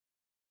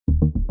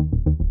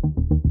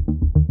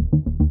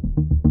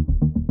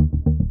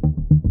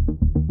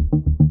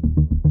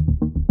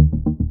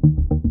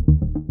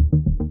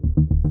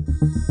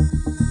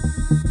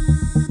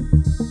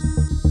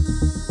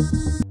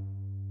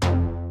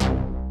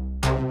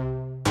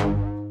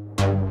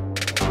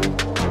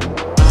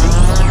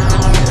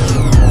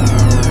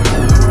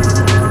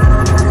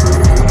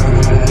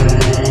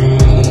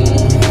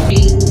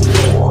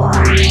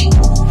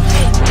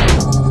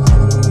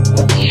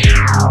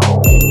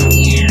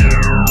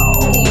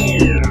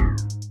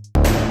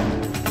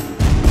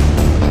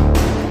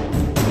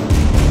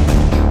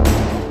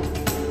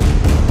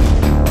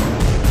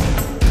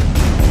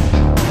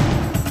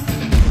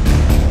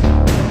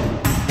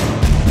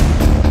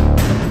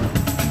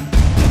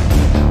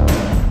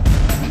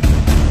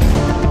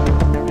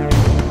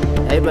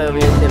but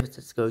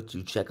let's go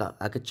to check out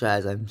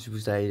Alcatraz. I'm super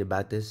excited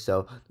about this.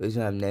 So the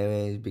reason I'm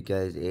narrating is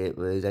because it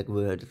was like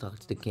weird to talk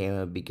to the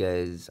camera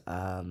because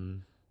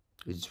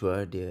it's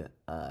weird to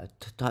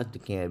talk to the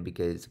camera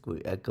because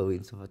we're echoing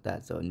and stuff like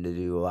that. So I'm gonna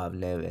do a lot of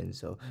narrating.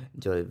 So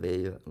enjoy the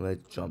video.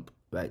 Let's jump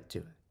right to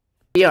it.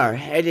 We are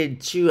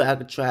headed to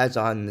Alcatraz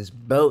on this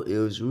boat. It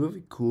was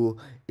really cool.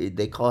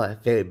 They call it a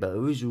ferry boat. It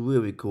was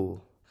really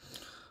cool.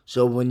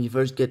 So when you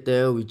first get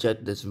there, we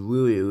checked this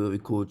really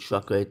cool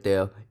truck right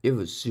there. It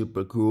was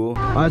super cool.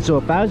 So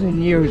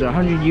 1,000 years,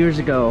 100 years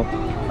ago,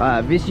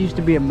 this used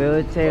to be a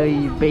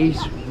military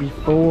base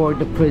before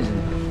the prison,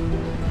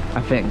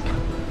 I think.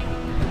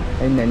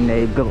 And then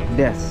they built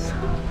this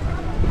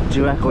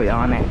directly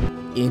on it.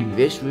 In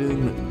this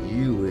room,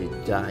 you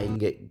would die and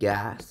get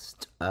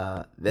gassed.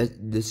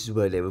 This is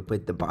where they would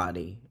put the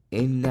body,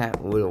 in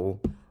that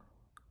little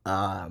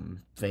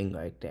thing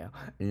right there.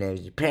 And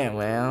there's your pan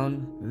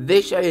around.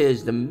 This area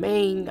is the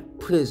main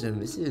prison.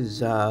 This is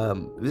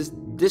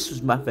this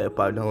was my favorite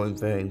part. The whole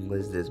thing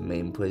was this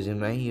main prison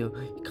right here.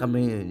 You come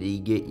in and you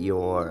get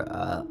your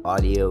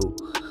audio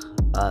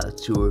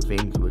tour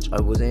things, which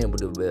I wasn't able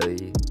to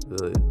really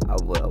I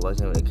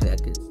wasn't really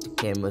connected to the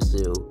camera,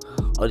 so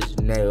I'll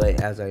just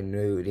narrate as I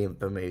knew the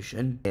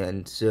information.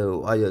 And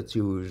so audio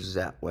tours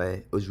that way.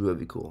 It was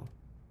really cool.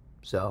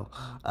 So,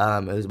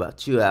 it was about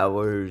 2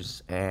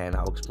 hours, and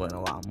I'll explain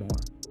a lot more.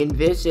 In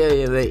this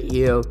area right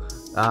here,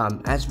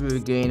 as we were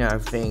getting our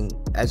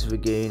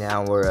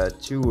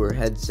tour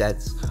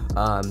headsets,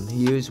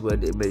 here's where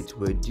the inmates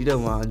would do the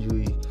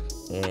laundry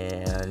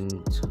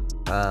and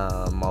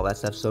all that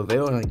stuff. So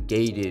they're on a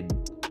gated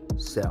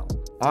cell.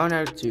 On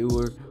our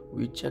tour,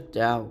 we checked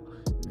out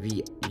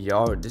the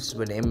yard. This is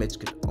where the inmates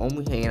could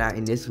only hang out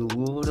in this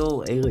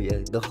little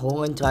area, the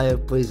whole entire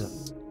prison.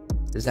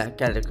 Is that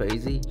kind of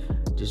crazy?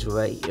 Just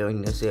right here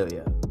in this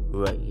area,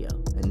 right here,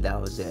 and that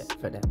was it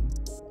for them.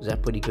 Is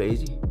that pretty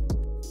crazy?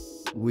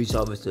 We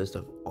saw this list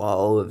of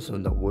all of some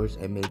of the worst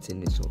inmates in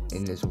this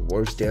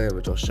worst area,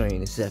 which I'll show you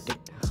in a second.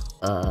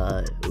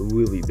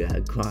 Really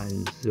bad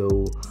crimes.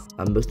 So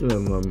most of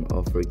them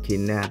are for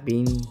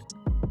kidnapping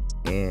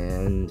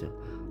and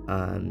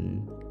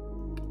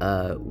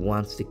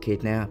wants to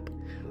kidnap.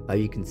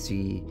 You can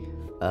see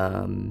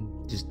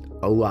just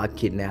a lot of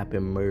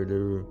kidnapping,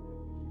 murder,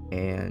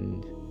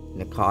 and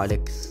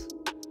narcotics,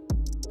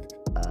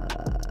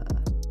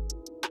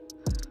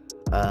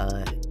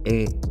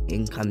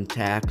 income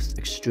tax,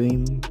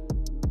 extreme.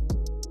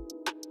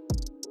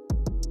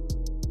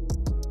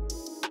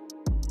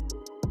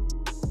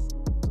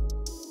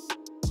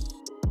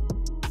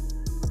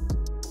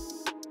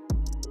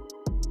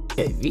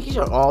 Okay, these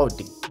are all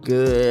the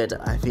good,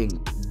 I think,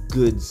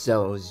 good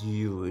cells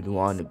you would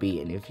want to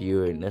be in if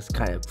you're in this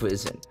kind of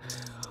prison.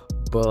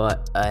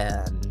 But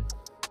if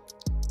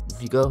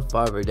you go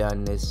farther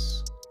down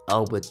this,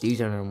 but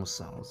these are normal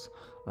cells.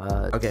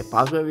 Okay,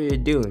 pause what you're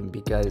doing,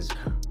 because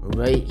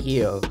right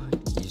here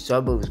you saw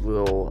those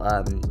little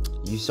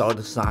you saw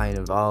the sign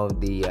of all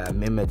the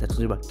inmates that's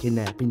about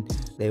kidnapping.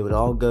 They would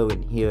all go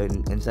in here,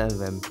 and some of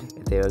them,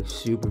 if they were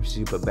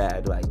super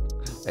bad, like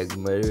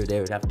murder, they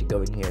would have to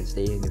go in here and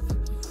stay in it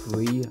for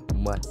 3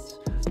 months,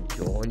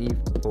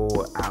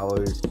 24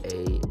 hours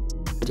a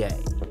day.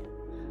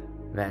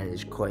 That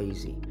is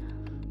crazy.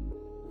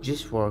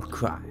 Just for a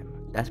crime.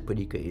 That's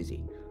pretty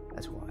crazy.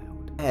 That's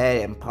wild. Go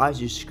ahead and pause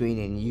your screen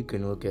and you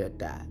can look at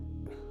that.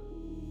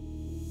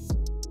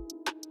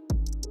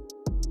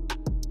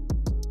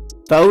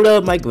 Photo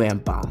of my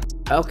grandpa.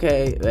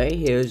 Okay, right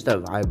here's the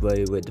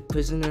library with the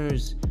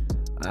prisoners.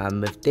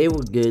 If they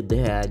were good, they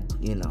had,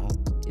 you know,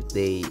 if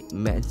they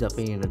met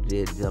something or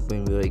did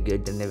something really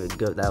good, then they would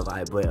go to that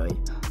library.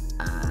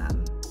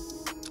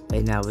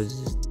 And that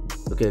was just,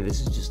 okay,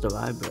 this is just a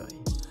library.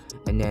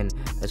 And then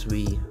as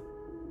we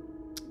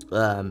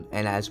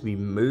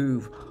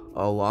move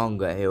along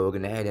right here, we're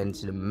gonna head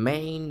into the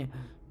main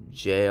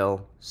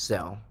jail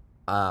cell.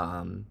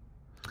 And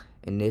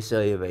this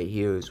area right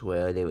here is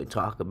where they would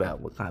talk about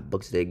what kind of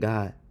books they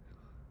got.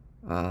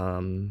 I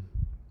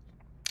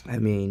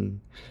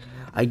mean,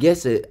 I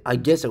guess it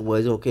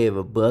was okay of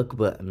a book,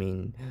 but I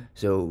mean,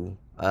 so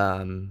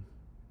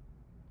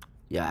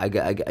yeah, I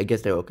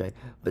guess they're okay.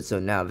 But so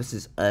now this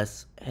is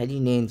us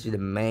heading into the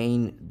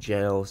main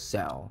jail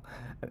cell.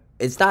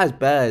 It's not as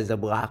bad as the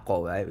black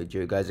hole, right? Would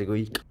you guys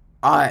agree?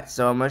 Alright,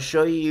 so I'm gonna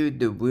show you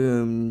the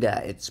room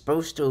that it's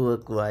supposed to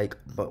look like,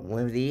 but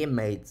with the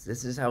inmates,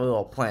 this is how it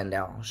all planned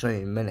out. I'll show you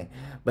in a minute.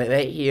 But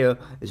right here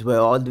is where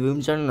all the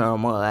rooms are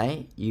normal,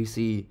 right? You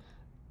see,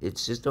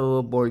 it's just a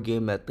little board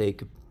game that they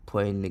could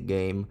play in the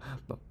game.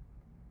 But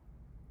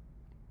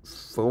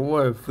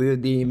for 3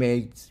 of the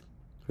inmates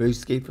who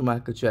escaped from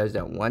Alcatraz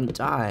at one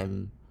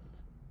time,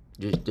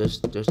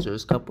 just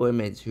a couple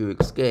inmates who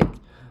escaped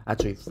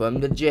actually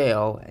from the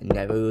jail and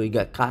never really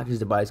got caught because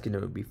the bodies could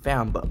never be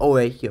found. But oh,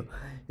 right here,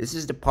 this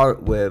is the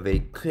part where they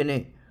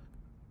couldn't,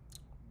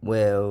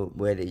 where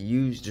they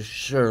used the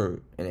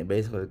shirt and it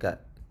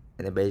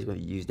basically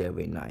used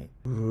every night.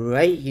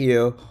 Right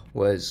here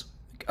was,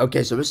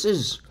 okay, so this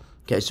is,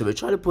 okay, so we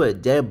try to put a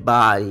dead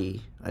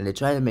body and they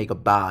tried to make a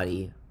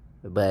body,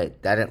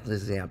 but that didn't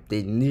listen up.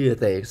 They knew that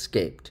they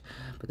escaped,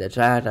 but they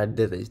tried to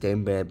do the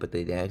same bed, but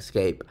they didn't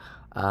escape.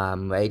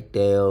 Right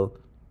there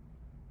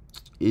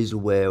is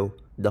where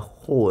the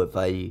hole, if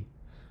I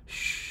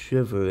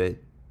shiver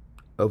it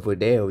over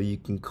there, you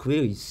can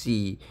clearly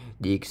see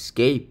the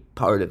escape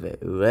part of it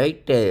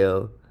right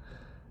there.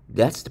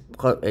 That's the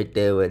part right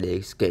there where they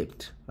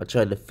escaped. I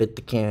tried to fit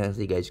the camera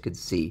so you guys could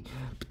see,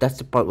 but that's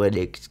the part where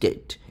they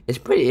escaped. It's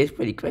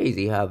pretty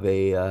crazy how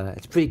they,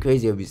 it's pretty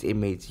crazy how these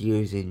inmates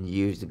years and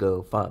years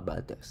ago thought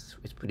about this.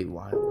 It's pretty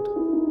wild.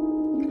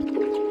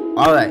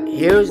 Alright,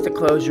 here's the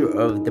closure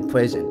of the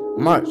prison.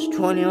 March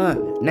 21,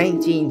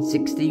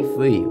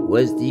 1963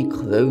 was the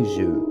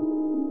closure.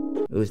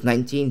 It was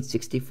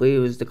 1963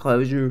 was the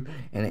closure,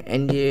 and it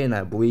ended, and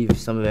I believe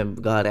some of them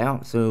got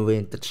out. So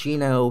in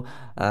Ticino,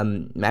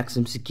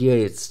 maximum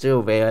security, it's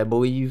still there, I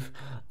believe.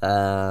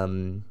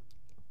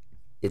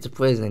 It's a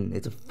prison.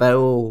 It's a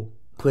federal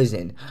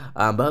prison.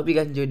 But I hope you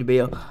guys enjoyed the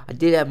video. I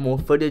did have more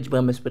footage, but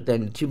I'm going to split that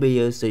into 2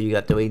 videos, so you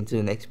have to wait until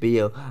the next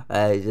video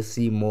to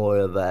see more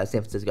of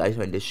San Francisco. I just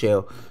wanted to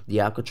share the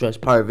Alcatraz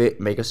part of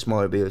it, make a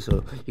smaller video,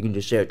 so you can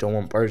just share it to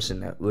one person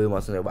that really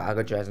wants to know about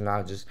Alcatraz, and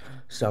not just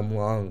some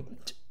long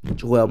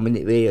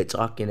 12-minute video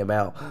talking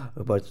about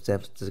San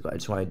Francisco. I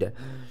just wanted to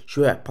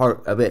share that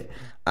part of it.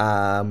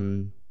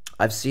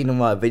 I've seen a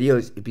lot of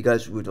videos. If you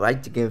guys would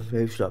like to get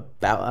information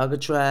about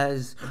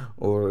Alcatraz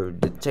or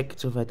the tech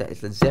stuff like that,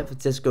 it's in San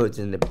Francisco. It's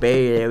in the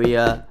Bay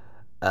Area.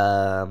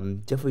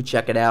 Definitely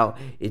check it out.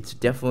 It's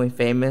definitely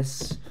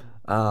famous.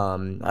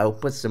 I will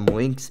put some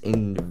links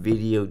in the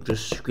video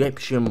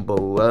description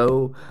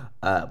below.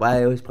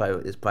 It's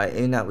probably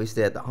in that. We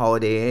stay at the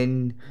Holiday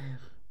Inn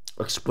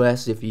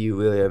Express if you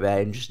really are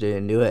that interested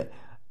in doing it.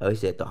 I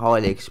was at the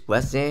Holiday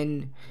Express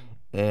Inn,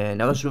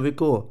 and that was really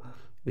cool.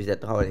 It was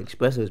at the Holiday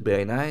Express. It was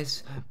very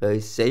nice, very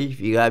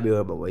safe. You gotta be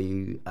aware about where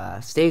you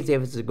stay in San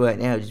Francisco right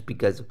now, just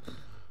because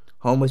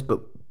homeless.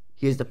 But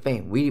here's the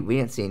thing: we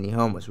didn't see any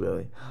homeless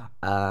really,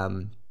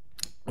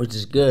 which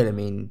is good. I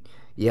mean,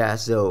 yeah.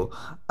 So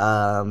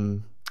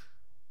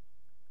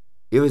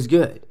it was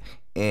good,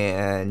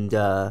 and we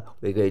had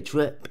a great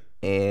trip.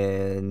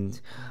 And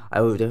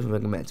I would definitely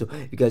recommend it. So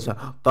if you guys want,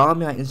 follow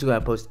me on Instagram. I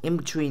post in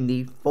between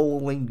the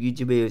following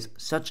YouTube videos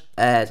such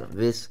as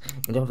this.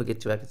 And don't forget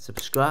to like and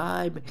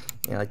subscribe.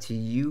 And I'll see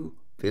you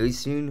very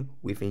soon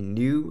with a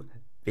new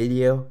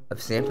video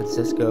of San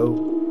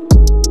Francisco.